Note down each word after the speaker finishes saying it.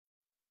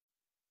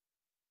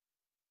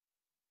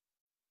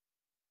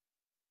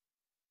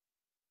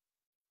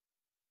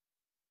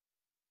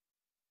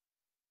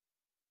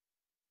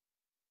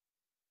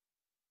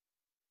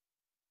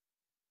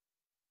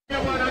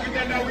Bwana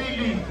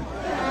kitendawili,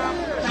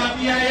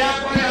 tabia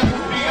yako ya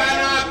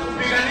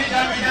kupiganisha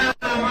vijana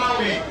na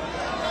mawe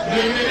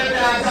ndio imeleta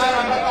hasara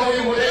mpaka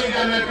huyu Mureithi'S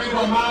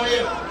amepigwa mawe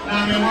na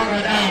amemwaga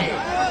damu.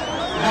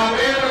 Na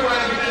wewe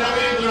bwana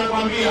kitendawili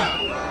tunakwambia,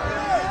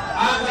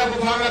 anza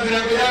kupanga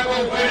virago yako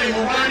kwenda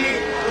nyumbani,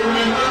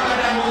 umemwaga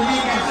damu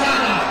nyingi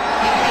sana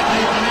katika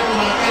taifa letu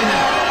la Kenya.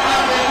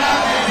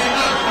 Enough is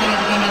enough bwana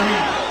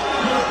kitendawili.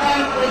 You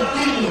can't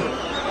continue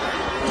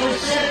to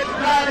shed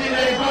blood in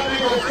the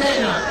Republic of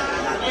Kenya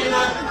in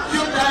a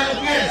futile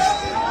case,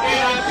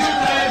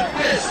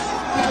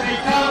 to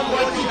become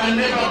what you can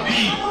never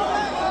be.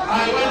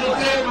 I want to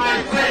tell my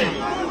friend,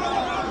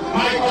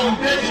 my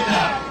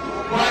competitor,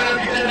 Bwana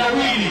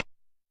Kitendawili.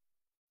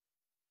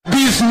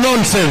 This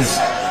nonsense.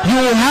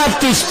 You have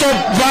to stop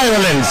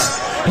violence.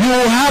 You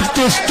have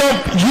to stop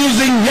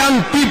using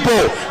young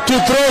people to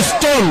throw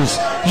stones.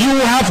 You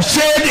have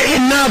shed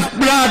enough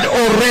blood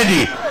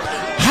already.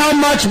 How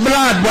much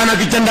blood, Bwana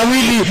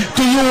Kitendawili,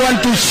 do you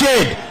want to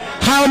shed?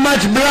 How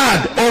much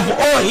blood of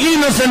all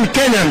innocent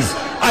Kenyans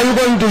are you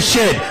going to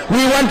shed?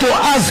 We want to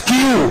ask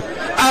you,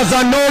 as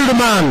an old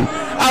man,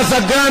 as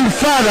a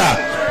grandfather,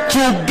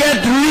 to get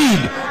rid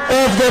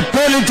of the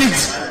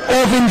politics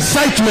of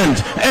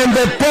incitement and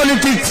the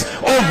politics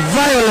of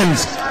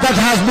violence that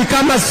has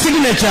become a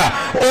signature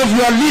of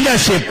your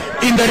leadership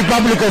in the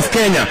Republic of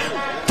Kenya.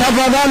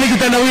 Tafadhali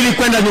Kitendawili,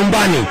 kwenda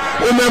nyumbani.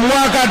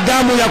 Umemwaga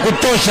damu ya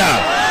kutosha.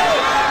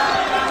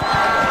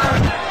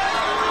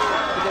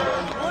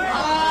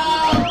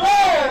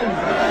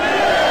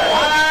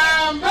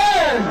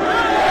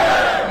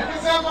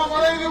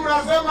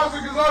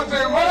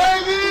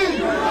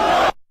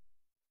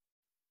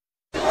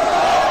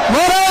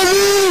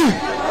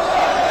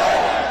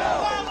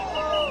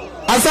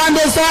 Asante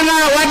sana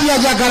watu ya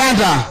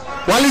Jacaranda.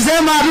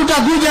 Walisema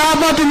hatutakuja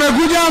hapa,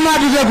 tumekuja ama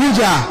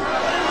hatujakuja?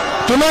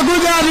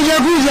 Tumekuja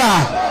hatujakuja.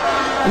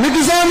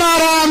 Nikisema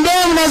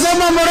harambee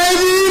mnasema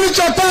Mureithi'S ni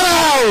chapara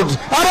out.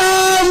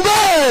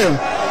 Harambee!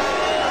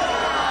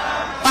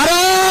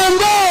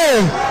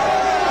 Harambee!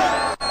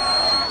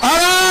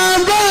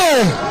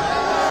 Harambee!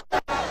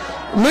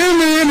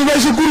 Mimi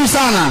nimeshukuru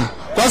sana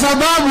kwa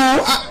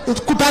sababu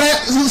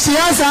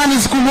siasa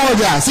ni siku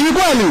moja. Si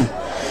kweli?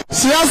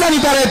 Siasa ni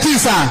tarehe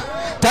 9.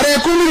 Tarehe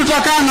 10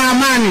 tutakaa na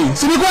amani.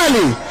 Si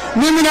kweli?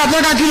 Mimi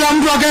nataka kila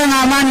mtu akae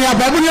na amani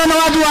hapa. Hebu nione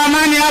watu wa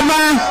amani hapa.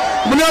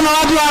 Mniona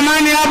watu wa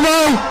amani hapo.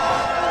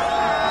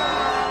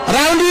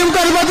 Raundi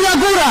mkaripatia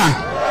kura.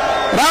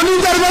 Raundi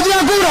mkaripatia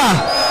kura.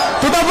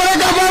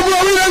 Tutapeleka Babu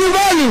Owino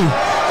nyumbani.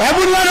 Hebu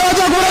nione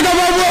watu kupeleka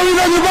Babu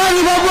Owino nyumbani,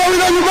 Babu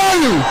Owino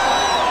nyumbani.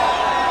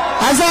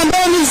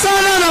 Asanteni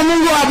sana na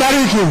Mungu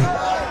awabariki.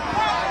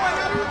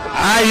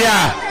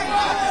 Aya,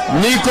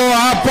 niko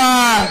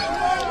hapa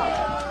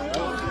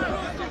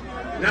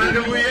na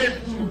ndugu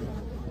yetu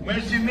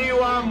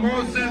Mheshimiwa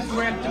Moses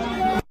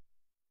wetu.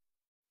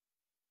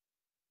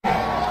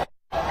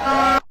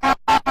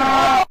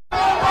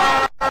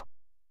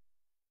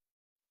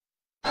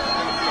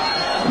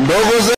 ndogo